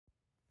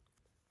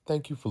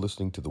Thank you for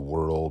listening to the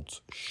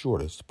world's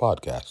shortest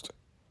podcast.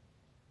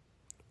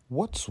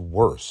 What's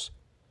worse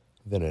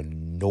than a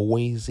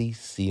noisy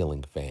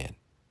ceiling fan?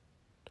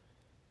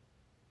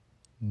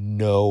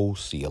 No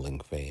ceiling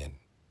fan.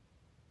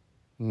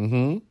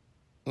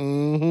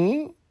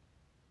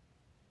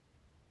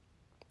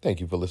 Thank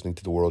you for listening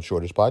to the world's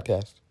shortest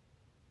podcast.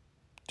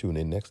 Tune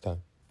in next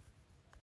time.